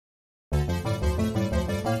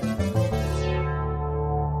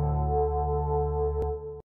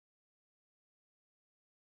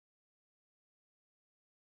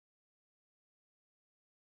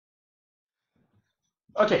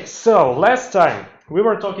Okay, so last time we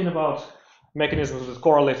were talking about mechanisms with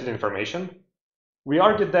correlated information. We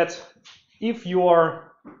argued that if you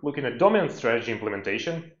are looking at dominant strategy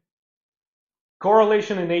implementation,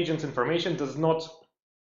 correlation in agents information does not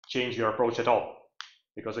change your approach at all.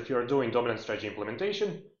 Because if you're doing dominant strategy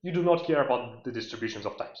implementation, you do not care about the distributions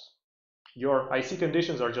of types. Your IC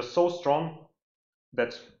conditions are just so strong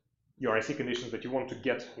that your IC conditions that you want to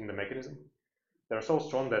get in the mechanism, they're so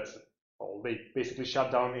strong that they basically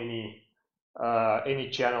shut down any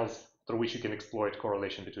channels through which you can exploit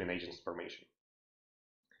correlation between agents information.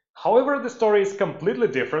 However, the story is completely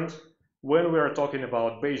different when we are talking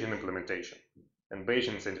about Bayesian implementation and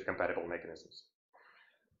Bayesian incentive compatible mechanisms.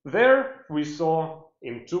 There we saw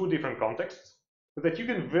in two different contexts that you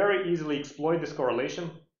can very easily exploit this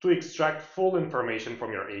correlation to extract full information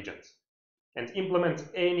from your agents and implement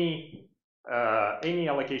any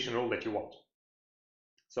allocation rule that you want.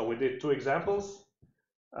 So we did two examples.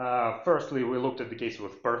 Firstly, we looked at the case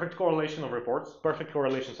with perfect correlation of reports, perfect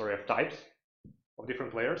correlations or of types of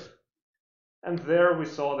different players. And there we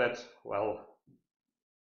saw that, well,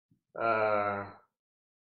 a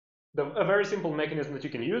very simple mechanism that you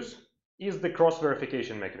can use is the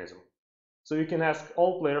cross-verification mechanism. So you can ask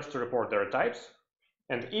all players to report their types,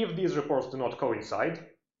 and if these reports do not coincide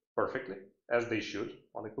perfectly, as they should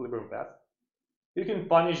on the equilibrium path, you can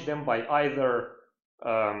punish them by either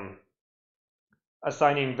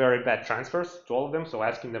assigning very bad transfers to all of them, so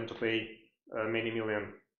asking them to pay many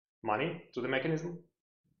million money to the mechanism,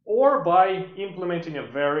 or by implementing a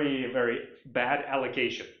very, very bad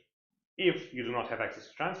allocation if you do not have access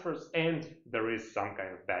to transfers and there is some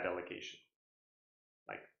kind of bad allocation,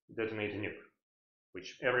 like detonate a nuke,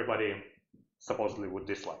 which everybody supposedly would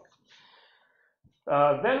dislike.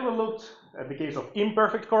 Then we looked at the case of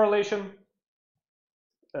imperfect correlation,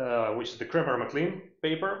 which is the Kramer-MacLean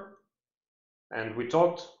paper, and we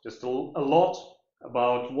talked just a lot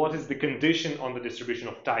about what is the condition on the distribution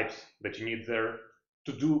of types that you need there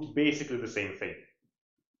to do basically the same thing.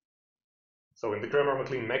 So in the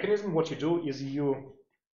Kramer-MacLean mechanism, what you do is you,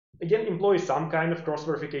 again, employ some kind of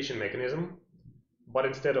cross-verification mechanism, but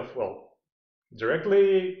instead of, well,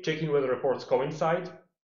 directly checking whether reports coincide,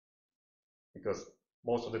 because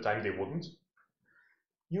most of the time they wouldn't,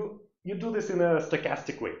 you do this in a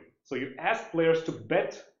stochastic way. So you ask players to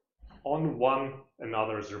bet on one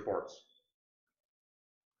another's reports.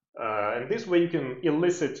 And this way you can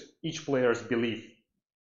elicit each player's belief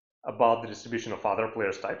about the distribution of other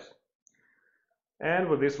players' types. And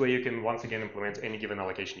with this way you can once again implement any given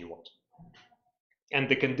allocation you want. And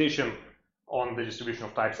the condition on the distribution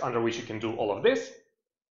of types under which you can do all of this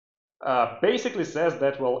basically says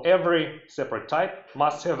that, well, every separate type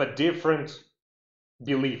must have a different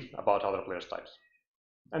belief about other players' types.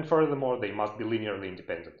 And furthermore, they must be linearly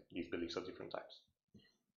independent, these beliefs of different types.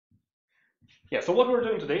 Yeah, so what we're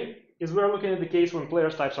doing today is we're looking at the case when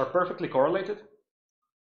players' types are perfectly correlated,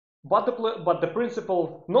 but the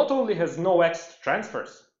principal not only has no X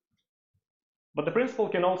transfers, but the principal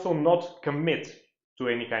can also not commit to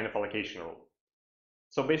any kind of allocation rule.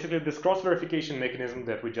 So basically, this cross-verification mechanism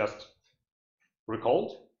that we just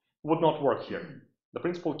recalled would not work here. The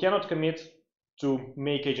principal cannot commit to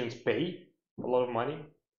make agents pay a lot of money.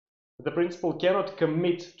 The principal cannot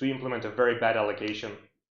commit to implement a very bad allocation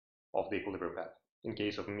of the equilibrium path in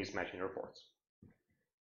case of mismatching reports.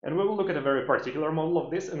 And we will look at a very particular model of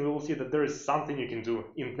this, and we will see that there is something you can do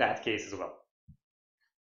in that case as well.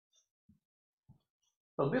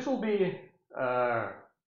 So this will be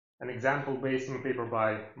an example based on a paper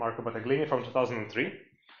by Marco Battaglini from 2003.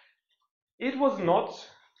 It was not,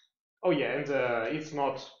 oh yeah, and it's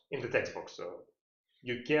not in the textbook, so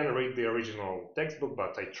you can read the original textbook,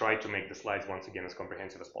 but I tried to make the slides once again as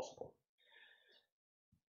comprehensive as possible.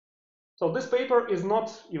 So this paper is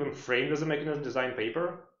not even framed as a mechanism design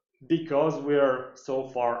paper because we're so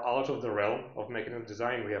far out of the realm of mechanism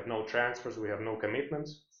design. We have no transfers, we have no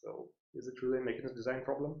commitments. So is it really a mechanism design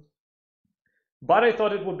problem? But I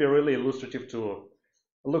thought it would be really illustrative to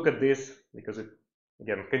look at this because it,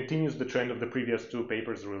 again, continues the trend of the previous two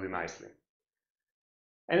papers really nicely.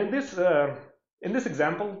 And in this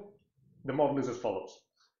example, the model is as follows.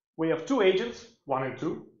 We have two agents, 1 and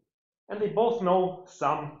 2, and they both know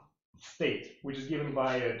some state, which is given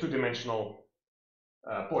by a two-dimensional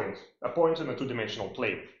point, a point in a two-dimensional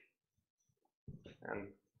plane. And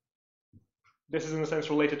this is in a sense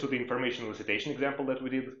related to the information elicitation example that we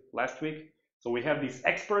did last week. So we have these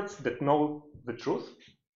experts that know the truth,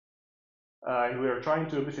 and we are trying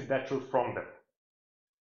to elicit that truth from them.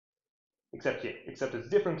 Except it's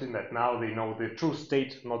different in that now they know the true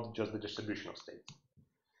state, not just the distribution of states.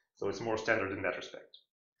 So it's more standard in that respect.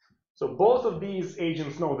 So both of these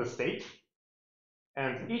agents know the state,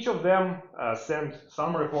 and each of them send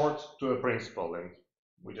some report to the principal, and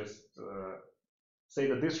we just say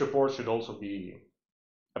that this report should also be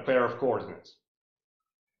a pair of coordinates.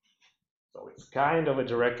 So it's kind of a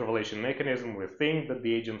direct revelation mechanism. We think that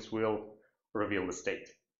the agents will reveal the state.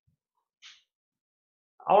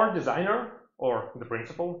 Our designer, or the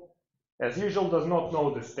principal, as usual, does not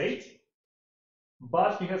know the state,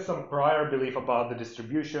 but he has some prior belief about the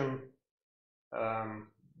distribution.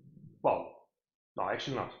 Well, no,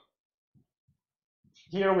 actually not.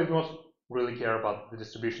 Here we do not really care about the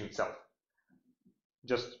distribution itself.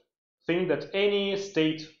 Just think that any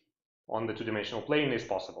state on the two-dimensional plane is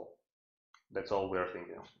possible. That's all we are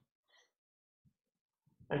thinking of.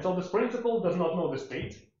 And so this principal does not know the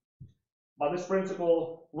state, but this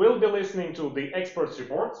principal will be listening to the experts'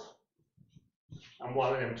 reports,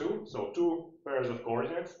 M1 and M2, so two pairs of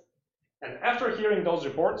coordinates. And after hearing those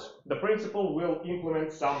reports, the principal will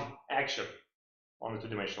implement some action on the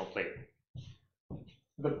two-dimensional plane.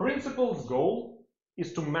 The principal's goal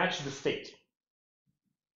is to match the state.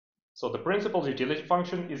 So the principal's utility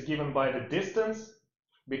function is given by the distance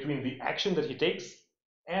between the action that he takes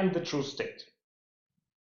and the true state.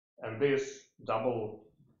 And this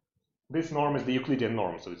norm is the Euclidean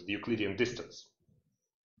norm, so it's the Euclidean distance.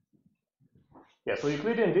 Yeah, so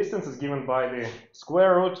Euclidean distance is given by the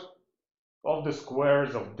square root of the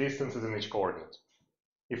squares of distances in each coordinate.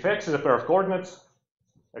 If x is a pair of coordinates,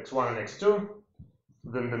 x1 and x2,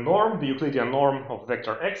 then the norm, the Euclidean norm of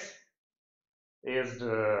vector x, is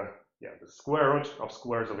the square root of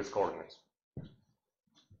squares of its coordinates.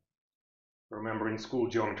 Remember in school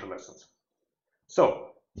geometry lessons.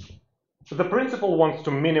 So, the principal wants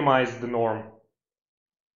to minimize the norm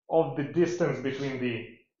of the distance between the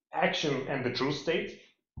action and the true state,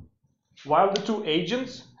 while the two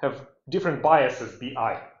agents have different biases,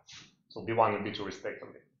 bi, so b1 and b2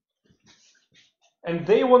 respectively. And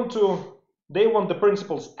they want the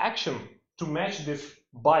principal's action to match this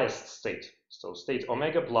biased state, so state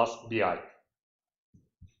omega plus bi.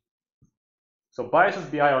 So biases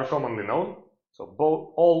bi are commonly known, so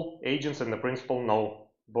all agents and the principal know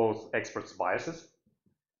both experts' biases.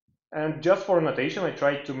 And just for notation, I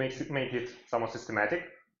tried to make it somewhat systematic.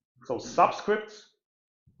 So subscripts,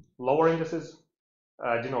 lower indices,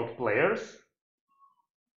 denote players.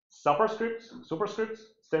 Superscripts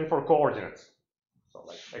stand for coordinates. So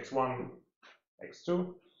like x1,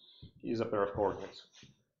 x2 is a pair of coordinates.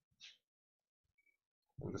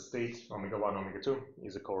 And the state omega 1, omega 2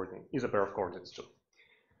 is a pair of coordinates too.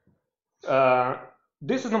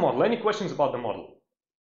 This is the model. Any questions about the model?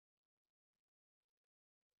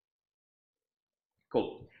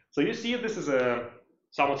 Cool. So you see this is a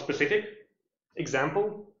somewhat specific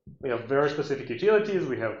example. We have very specific utilities.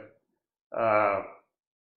 We have, I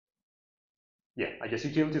guess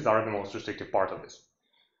utilities are the most restrictive part of this.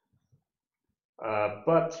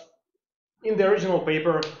 But in the original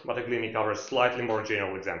paper, Battaglini covers a slightly more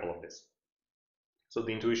general example of this. So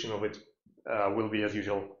the intuition of it will be, as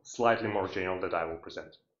usual, slightly more general that I will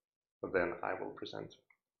present. But then I will present.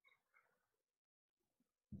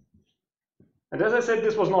 And as I said,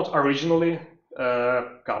 this was not originally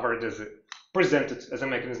presented as a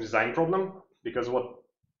mechanism design problem, because what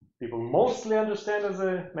people mostly understand as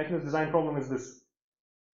a mechanism design problem is this,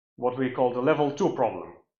 what we call the level 2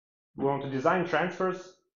 problem. We want to design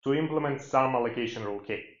transfers to implement some allocation rule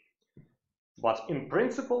K. But in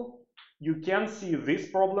principle, you can see this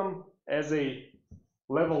problem as a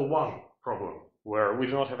level 1 problem, where we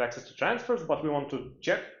do not have access to transfers, but we want to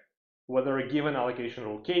check whether a given allocation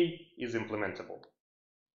rule K is implementable.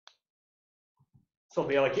 So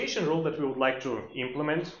the allocation rule that we would like to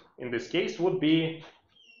implement in this case would be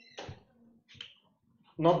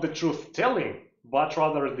not the truth telling, but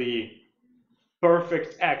rather the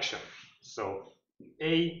perfect action. So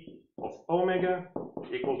A of omega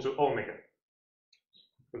equal to omega.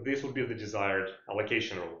 This would be the desired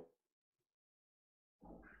allocation rule.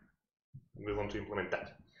 We want to implement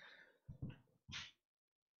that.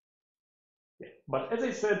 Yeah. But as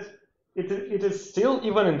I said, it is still,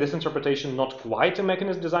 even in this interpretation, not quite a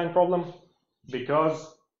mechanism design problem,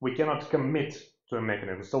 because we cannot commit to a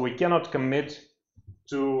mechanism. So we cannot commit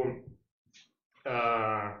to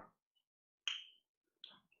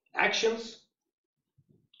actions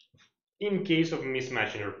in case of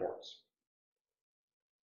mismatching reports.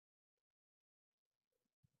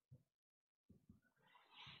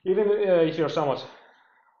 Even if you're somewhat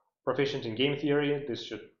proficient in game theory, this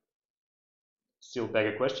should still beg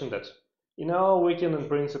a question that, we can in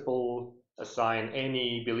principle assign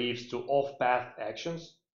any beliefs to off-path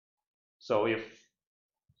actions. So if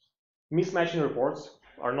mismatching reports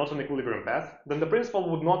are not on equilibrium path, then the principal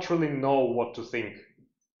would not really know what to think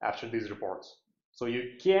after these reports. So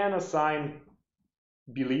you can assign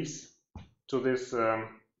beliefs to this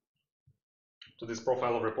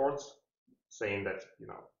profile of reports, saying that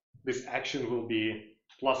this action will be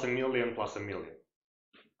plus a million plus a million.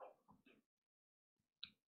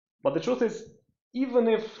 But the truth is, even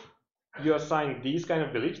if you assign these kind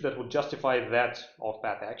of beliefs that would justify that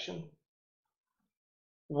off-path action,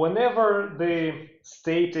 whenever the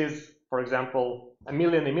state is, for example, a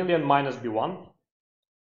million minus b1,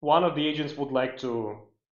 one of the agents would like to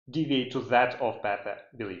deviate to that off-path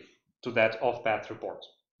belief, to that off-path report.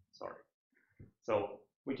 Sorry. So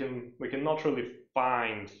we cannot really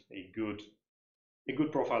find a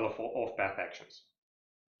good profile of off-path actions.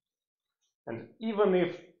 And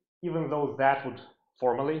even though that would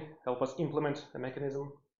formally help us implement a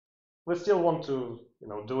mechanism, we still want to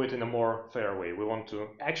do it in a more fair way. We want to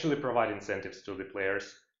actually provide incentives to the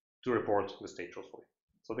players to report the state truthfully.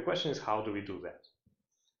 So the question is, how do we do that?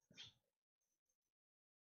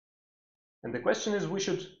 And the question is, we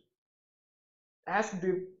should ask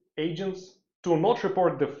the agents to not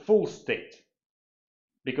report the full state,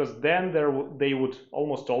 because then they would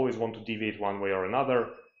almost always want to deviate one way or another,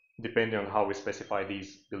 depending on how we specify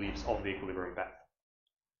these beliefs of the equilibrium path.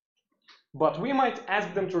 But we might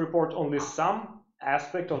ask them to report only some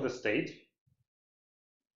aspect of the state,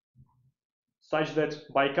 such that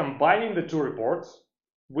by combining the two reports,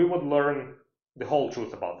 we would learn the whole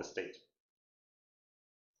truth about the state.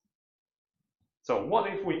 So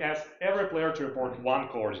what if we ask every player to report one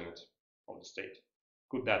coordinate of the state?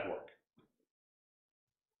 Could that work?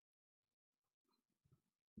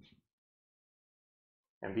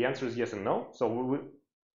 And the answer is yes and no. So we will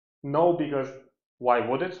no, because why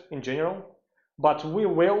would it in general? But we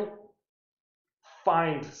will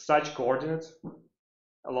find such coordinates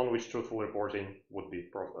along which truthful reporting would be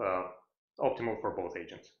optimal for both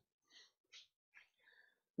agents.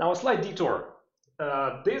 Now a slight detour.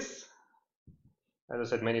 This, as I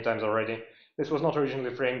said many times already, this was not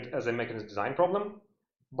originally framed as a mechanism design problem,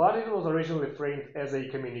 but it was originally framed as a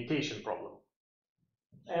communication problem.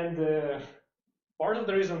 And part of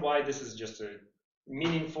the reason why this is just a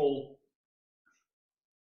meaningful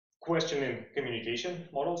question in communication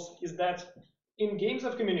models is that in games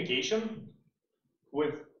of communication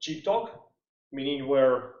with cheap talk, meaning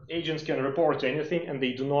where agents can report anything and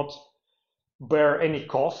they do not bear any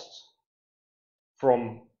costs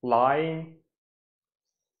from lying,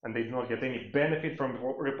 and they do not get any benefit from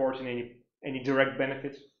reporting any direct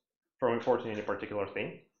benefit from reporting any particular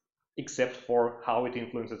thing, except for how it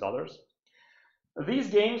influences others. These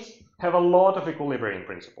games have a lot of equilibrium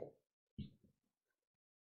principle.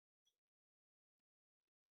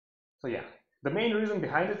 So yeah, the main reason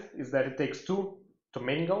behind it is that it takes two to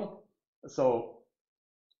mingle. So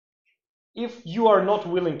if you are not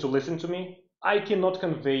willing to listen to me, I cannot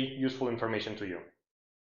convey useful information to you,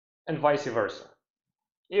 and vice versa.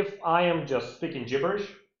 If I am just speaking gibberish,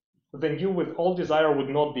 then you with all desire would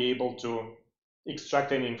not be able to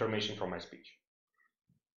extract any information from my speech.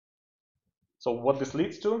 So what this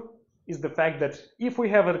leads to is the fact that if we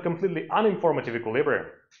have a completely uninformative equilibrium,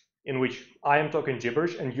 in which I am talking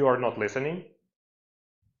gibberish and you are not listening,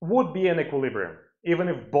 would be an equilibrium, even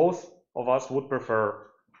if both of us would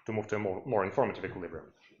prefer to move to a more informative equilibrium,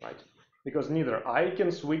 right? Because neither I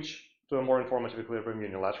can switch to a more informative equilibrium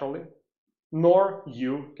unilaterally, nor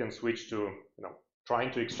you can switch to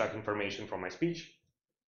trying to extract information from my speech,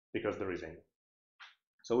 because there is any.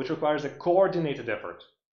 So it requires a coordinated effort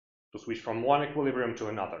to switch from one equilibrium to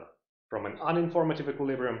another, from an uninformative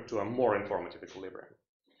equilibrium to a more informative equilibrium.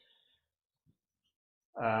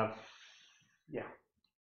 Yeah.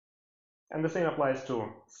 And the same applies to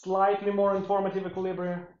slightly more informative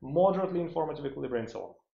equilibrium, moderately informative equilibrium, and so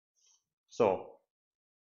on. So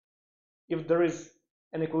if there is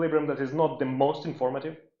an equilibrium that is not the most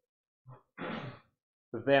informative,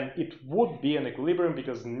 then it would be an equilibrium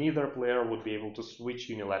because neither player would be able to switch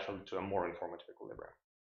unilaterally to a more informative equilibrium.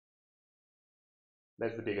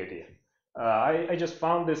 That's the big idea. I just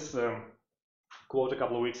found this quote a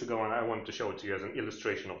couple of weeks ago, and I wanted to show it to you as an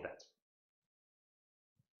illustration of that.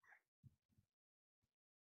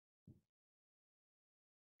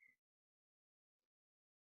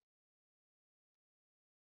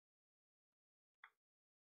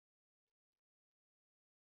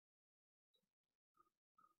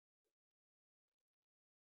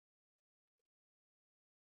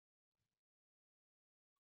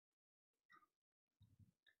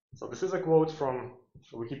 So this is a quote from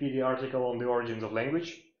a Wikipedia article on the origins of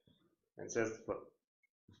language. It says,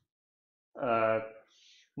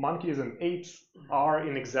 monkeys and apes are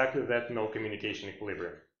in exactly that no communication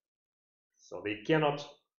equilibrium. So they cannot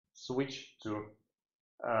switch to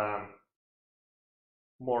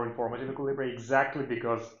more informative equilibria exactly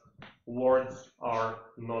because words are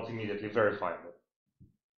not immediately verifiable.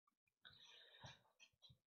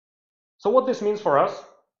 So what this means for us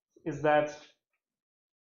is that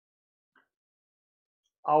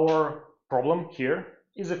our problem here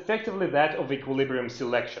is effectively that of equilibrium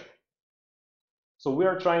selection. So we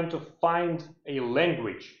are trying to find a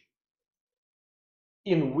language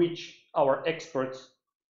in which our experts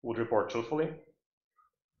would report truthfully,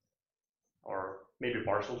 or maybe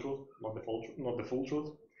partial truth, not the full truth,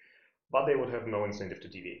 but they would have no incentive to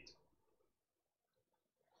deviate.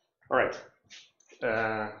 All right.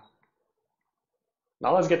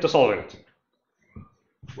 Now let's get to solving it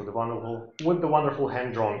with the wonderful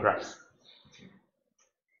hand-drawn graphs.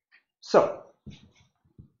 So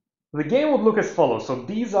the game would look as follows. So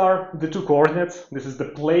these are the two coordinates. This is the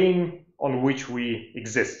plane on which we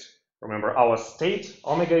exist. Remember, our state,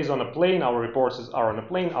 omega, is on a plane, our reports are on a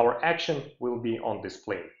plane, our action will be on this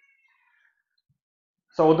plane.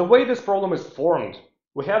 So the way this problem is formed,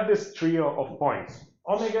 we have this trio of points,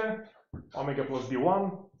 omega, omega plus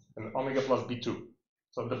b1, and omega plus b2.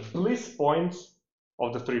 So the bliss points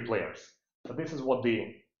of the three players. So this is what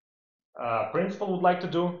the principal would like to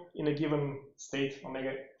do in a given state,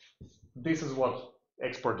 omega. This is what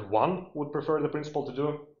expert 1 would prefer the principal to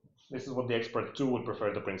do. This is what the expert 2 would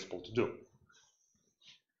prefer the principal to do.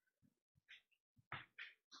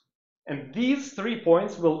 And these 3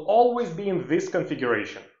 points will always be in this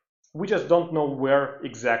configuration. We just don't know where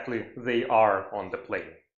exactly they are on the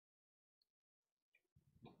plane.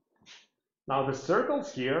 Now the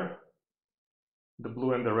circles here, the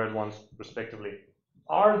blue and the red ones respectively,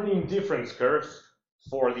 are the indifference curves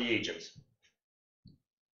for the agents.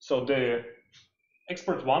 So the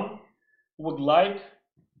expert 1 would like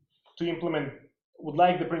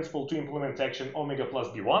the principal to implement action omega plus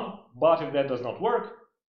b1, but if that does not work,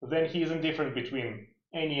 then he is indifferent between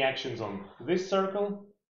any actions on this circle,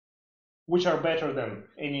 which are better than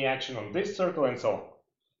any action on this circle, and so on.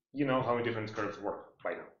 You know how indifference curves work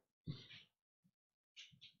by now.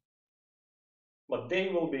 But they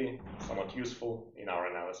will be somewhat useful in our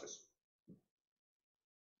analysis.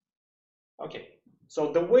 Okay,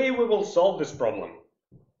 so the way we will solve this problem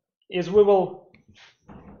is we will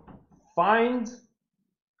find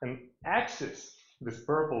an axis, this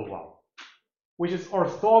purple one, which is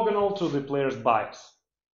orthogonal to the player's bias.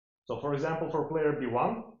 So for example, for player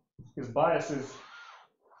B1, his bias is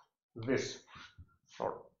this,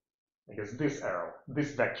 or I guess this arrow,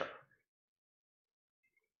 this vector.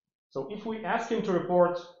 So if we ask him to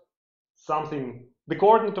report something, the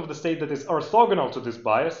coordinate of the state that is orthogonal to this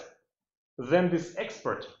bias, then this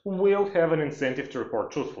expert will have an incentive to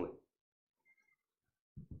report truthfully.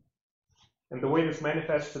 And the way this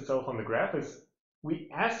manifests itself on the graph is we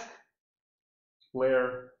ask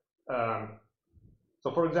player,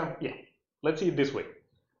 so for example, let's see it this way.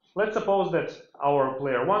 Let's suppose that our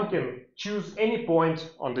player 1 can choose any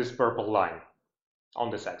point on this purple line, on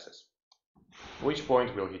this axis. Which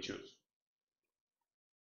point will he choose?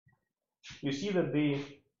 You see that the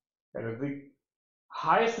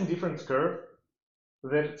highest indifference curve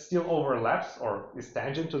that still overlaps or is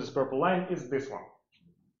tangent to this purple line is this one.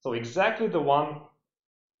 So exactly the one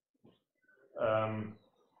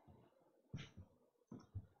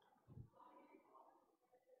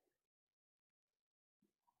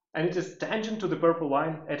and it is tangent to the purple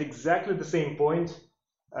line at exactly the same point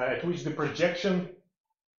at which the projection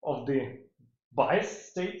of the bias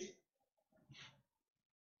state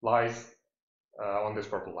lies on this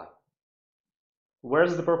purple line. Where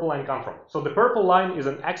does the purple line come from? So the purple line is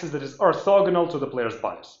an axis that is orthogonal to the player's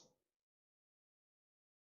bias.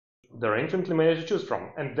 There are infinitely many to choose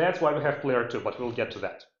from, and that's why we have player 2, but we'll get to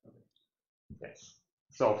that. Yes.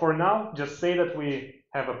 So for now, just say that we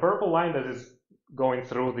have a purple line that is going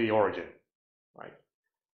through the origin, right?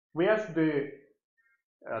 We ask the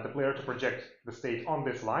player to project the state on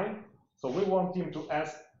this line, so we want him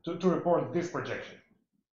to report this projection.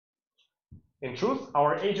 In truth,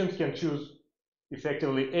 our agent can choose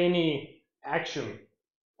effectively any action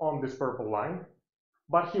on this purple line,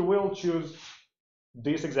 but he will choose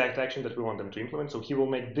this exact action that we want them to implement. So he will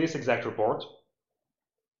make this exact report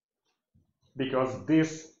because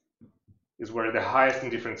this is where the highest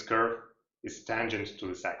indifference curve is tangent to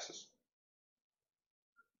this axis.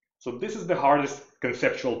 So this is the hardest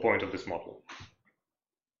conceptual point of this model.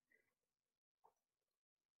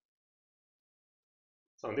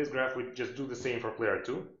 So in this graph, we just do the same for player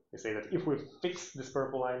 2. We say that if we fix this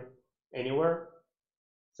purple line anywhere,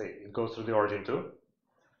 say it goes through the origin too,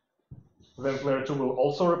 then player 2 will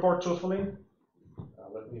also report truthfully.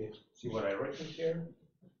 Let me see what I wrote in here.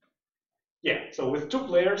 Yeah, so with 2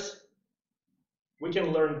 players, we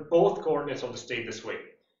can learn both coordinates of the state this way,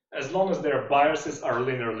 as long as their biases are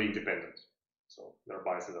linearly independent. So their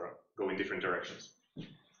biases go in different directions.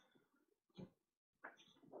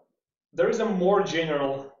 There is a more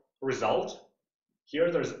general result.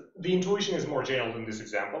 Here, the intuition is more general in this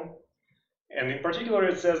example. And in particular,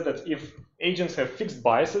 it says that if agents have fixed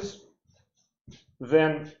biases,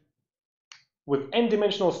 then with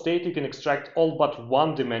n-dimensional state, you can extract all but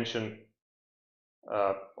one dimension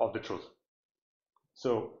of the truth.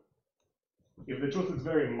 So if the truth is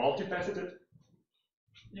very multifaceted,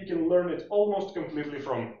 you can learn it almost completely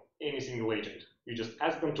from any single agent. You just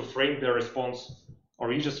ask them to frame their response,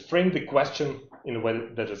 or you just frame the question in a way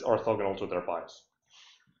that is orthogonal to their bias.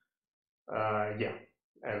 Yeah,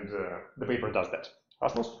 and the paper does that.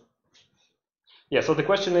 Rasmus? Yeah, so the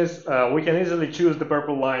question is, we can easily choose the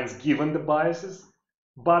purple lines given the biases,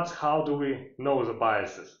 but how do we know the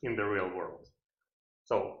biases in the real world?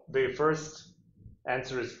 So the first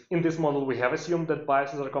answer is, in this model, we have assumed that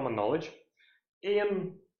biases are common knowledge.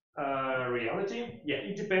 In reality, yeah,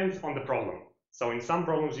 it depends on the problem. So in some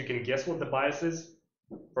problems, you can guess what the bias is.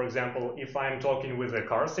 For example, if I'm talking with a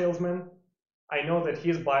car salesman, I know that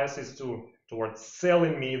his bias is towards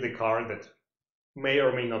selling me the car that may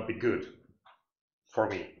or may not be good for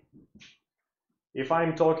me. If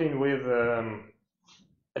I'm talking with a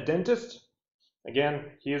dentist, again,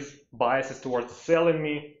 his bias is towards selling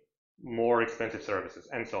me more expensive services,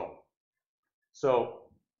 and so on. So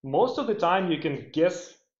most of the time you can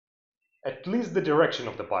guess at least the direction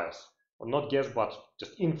of the bias, or not guess, but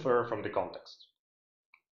just infer from the context.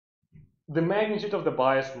 The magnitude of the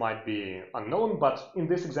bias might be unknown, but in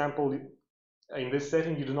this example, in this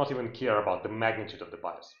setting, you do not even care about the magnitude of the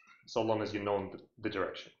bias, so long as you know the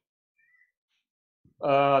direction.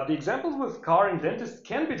 The examples with car and dentist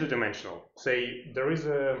can be two-dimensional. Say there is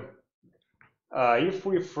if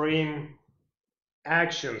we frame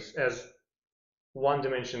actions as one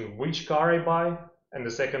dimension, which car I buy, and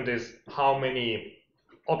the second is how many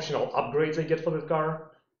optional upgrades I get for the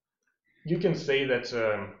car, you can say that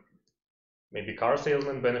maybe car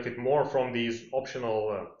salesmen benefit more from these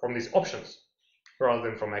options rather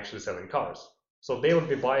than from actually selling cars. So they would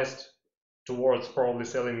be biased towards probably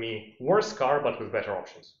selling me worse car but with better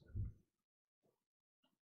options.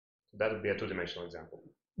 That would be a two-dimensional example.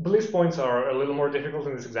 Bliss points are a little more difficult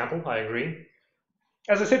in this example, I agree.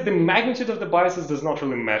 As I said, the magnitude of the biases does not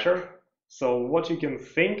really matter. So what you can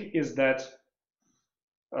think is that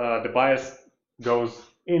the bias goes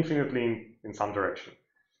infinitely in some direction.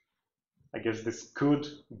 I guess this could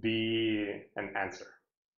be an answer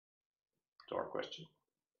to our question.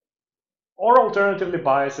 Or alternatively,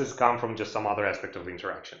 biases come from just some other aspect of the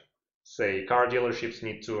interaction. Say car dealerships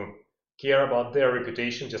need to care about their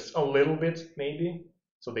reputation just a little bit, maybe,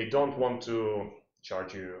 so they don't want to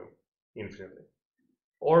charge you infinitely.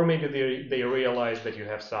 Or maybe they realize that you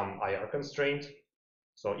have some IR constraint.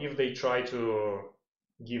 So if they try to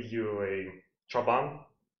give you a Trabant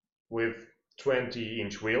with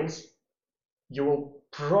 20-inch wheels, you will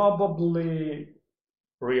probably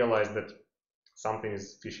realize that something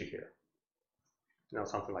is fishy here. You know,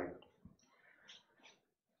 something like that.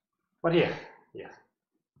 But yeah.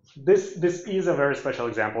 This is a very special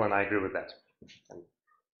example, and I agree with that.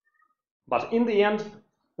 But in the end,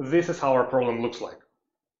 this is how our problem looks like.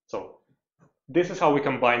 So this is how we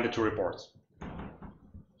combine the two reports.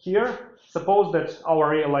 Here, suppose that our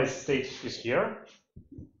realized state is here.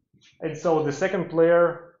 And so the second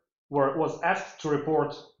player was asked to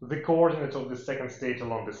report the coordinates of the second state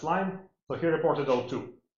along this line. So he reported O2.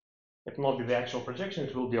 It will not be the actual projection,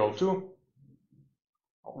 it will be O2.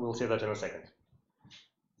 We'll see that in a second.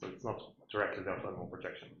 So it's not directly the orthogonal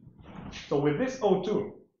projection. So with this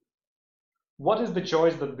O2, what is the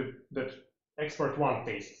choice that expert 1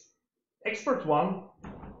 faces? Expert 1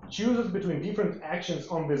 chooses between different actions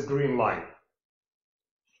on this green line.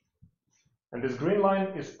 And this green line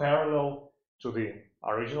is parallel to the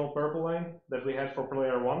original purple line that we had for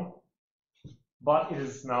player 1, but it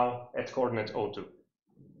is now at coordinate O2.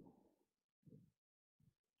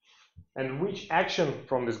 And which action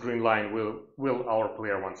from this green line will our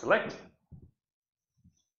player 1 select?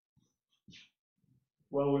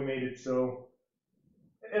 Well, we made it so,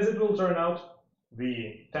 as it will turn out,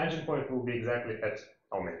 the tangent point will be exactly at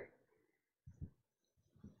omega.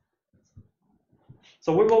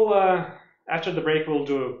 So we will, after the break, we'll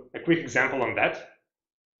do a quick example on that,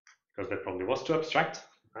 because that probably was too abstract,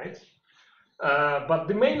 right? But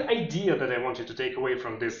the main idea that I want you to take away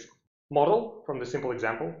from this model, from the simple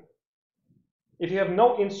example, If you have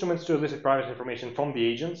no instruments to elicit private information from the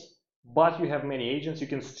agents, but you have many agents, you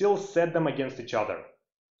can still set them against each other.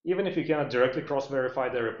 Even if you cannot directly cross-verify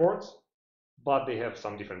their reports, but they have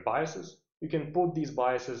some different biases, you can put these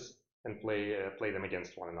biases and play them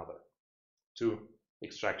against one another to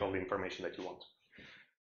extract all the information that you want.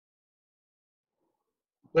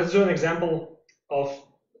 Let's do an example of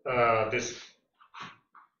this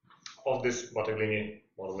Battaglini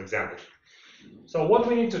model example. So what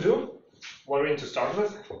we need to do, what we need to start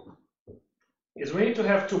with, is we need to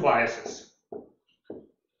have two biases.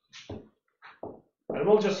 And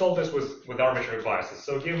we'll just solve this with arbitrary biases.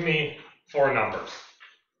 So give me 4 numbers.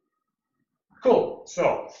 Cool.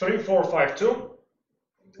 So 3, 4, 5, 2.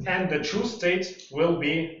 And the true state will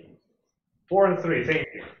be 4 and 3. Thank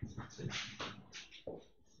you.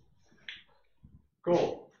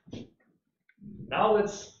 Cool. Now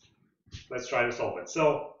let's try to solve it.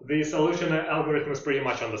 So the solution algorithm is pretty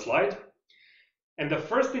much on the slide. And the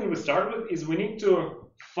first thing we start with is we need to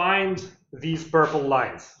find these purple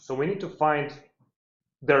lines. So we need to find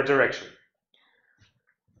their direction.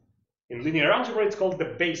 In linear algebra, it's called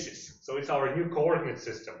the basis. So it's our new coordinate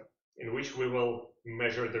system in which we will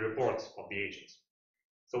measure the reports of the agents.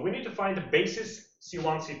 So we need to find the basis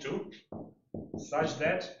C1, C2 such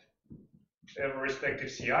that every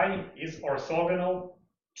respective CI is orthogonal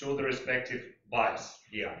to the respective bias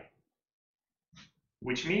DI.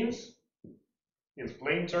 Which means, in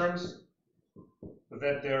plain terms,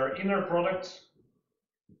 that their inner product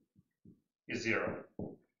is 0.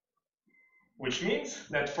 Which means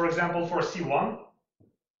that, for example, for C1,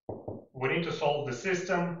 we need to solve the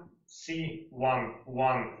system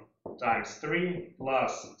C11 times 3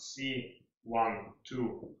 plus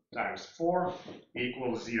C12 times 4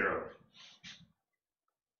 equals 0.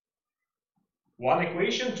 One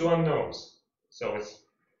equation, two unknowns. So it's,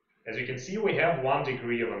 as you can see, we have 1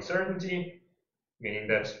 degree of uncertainty, meaning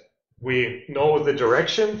that we know the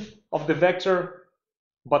direction of the vector,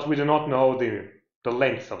 but we do not know the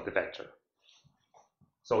length of the vector.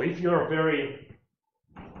 So if you're very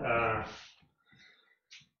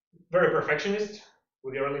perfectionist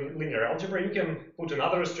with your linear algebra, you can put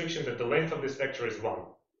another restriction that the length of this vector is 1.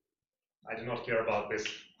 I do not care about this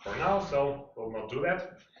for now, so we'll not do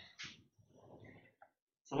that.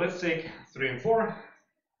 So let's take 3 and 4.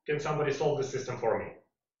 Can somebody solve this system for me?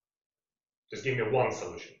 Just give me one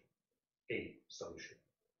solution. A solution.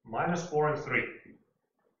 -4 and 3.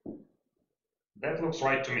 That looks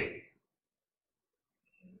right to me.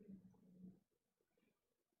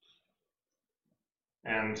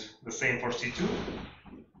 And the same for C2.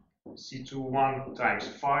 C21 times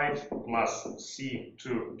 5 plus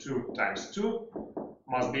C22 times 2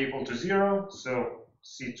 must be equal to 0. So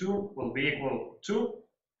C2 will be equal to,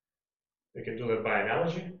 we can do that by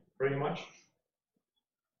analogy, pretty much.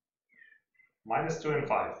 -2 and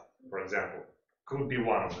 5, for example, could be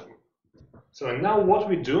one of them. So now what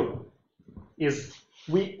we do is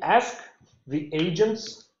we ask the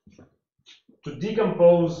agents to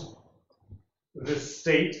decompose this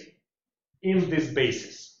state in this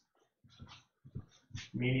basis.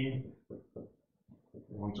 Meaning,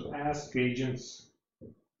 we want to ask agents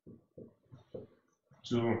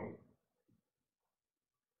to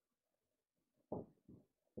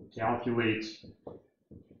calculate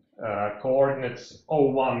coordinates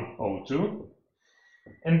 01, 02,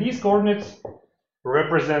 and these coordinates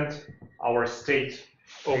represent our state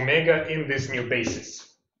omega in this new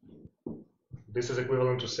basis. This is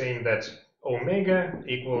equivalent to saying that omega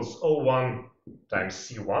equals 01 times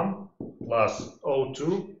C1 plus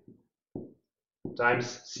 02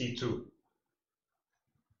 times C2.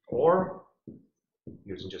 Or,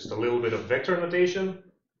 using just a little bit of vector notation,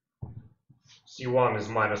 C1 is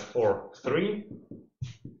 -4, 3,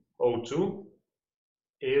 02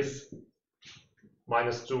 is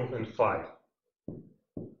 -2 and 5.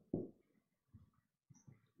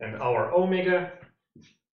 And our omega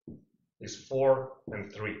is 4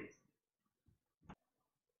 and 3.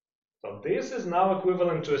 So this is now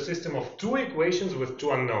equivalent to a system of 2 equations with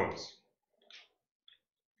 2 unknowns.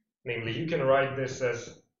 Namely, you can write this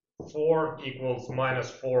as 4 equals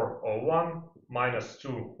 -401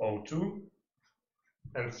 -202,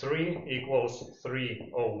 and 3 equals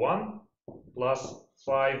 301 plus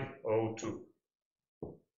 502.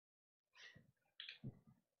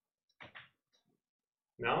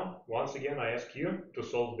 Now, once again, I ask you to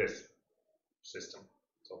solve this system.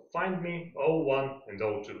 So find me 01 and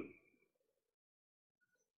 02.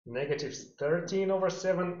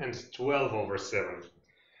 -13/7 and 12/7.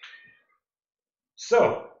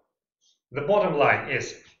 So, the bottom line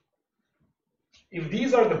is, if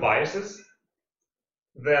these are the biases,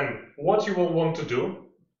 then what you will want to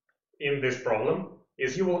do in this problem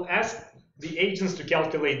is you will ask the agents to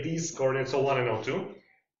calculate these coordinates O1 and O2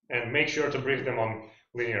 and make sure to brief them on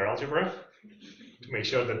linear algebra to make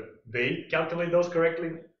sure that they calculate those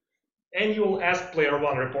correctly. And you will ask player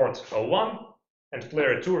 1 report O1 and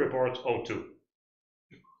player 2 report O2.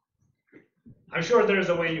 I'm sure there is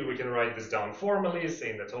a way we can write this down formally,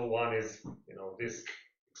 saying that O1 is, this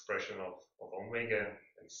expression of omega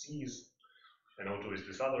and C's, and O2 is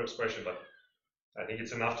this other expression, but I think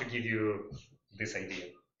it's enough to give you this idea.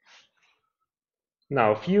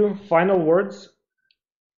 Now, a few final words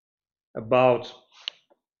about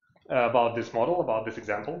this model, about this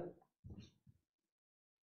example.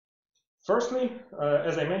 Firstly,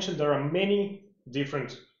 as I mentioned, there are many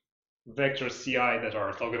different vectors Ci that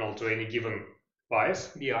are orthogonal to any given bias,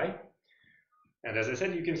 Bi. And as I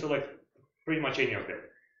said, you can select pretty much any of them.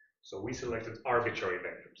 So we selected arbitrary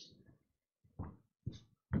vectors.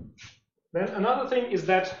 Then another thing is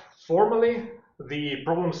that formally, the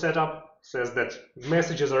problem setup says that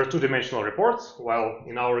messages are two-dimensional reports, while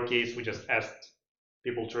in our case, we just asked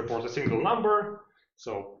people to report a single number.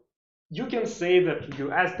 So you can say that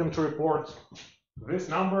you ask them to report this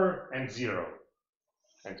number and 0,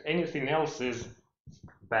 and anything else is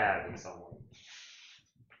bad in some way.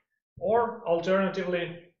 Or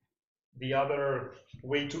alternatively, the other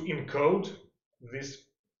way to encode this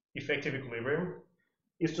effective equilibrium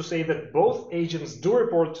is to say that both agents do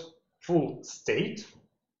report full state,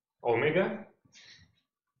 omega,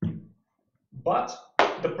 but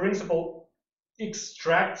the principal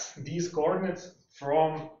extracts these coordinates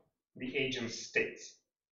from the agent's states.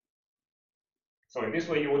 So in this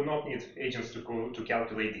way, you would not need agents to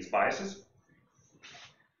calculate these biases,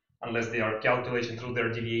 unless they are calculated through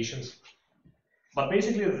their deviations. But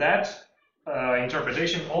basically that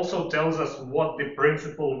interpretation also tells us what the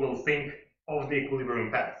principal will think of the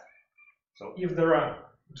equilibrium path. So if there are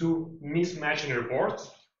two mismatching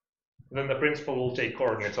reports, then the principal will take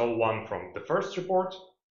coordinates O1 from the first report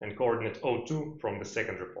and coordinate O2 from the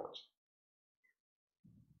second report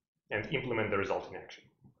and implement the resulting action.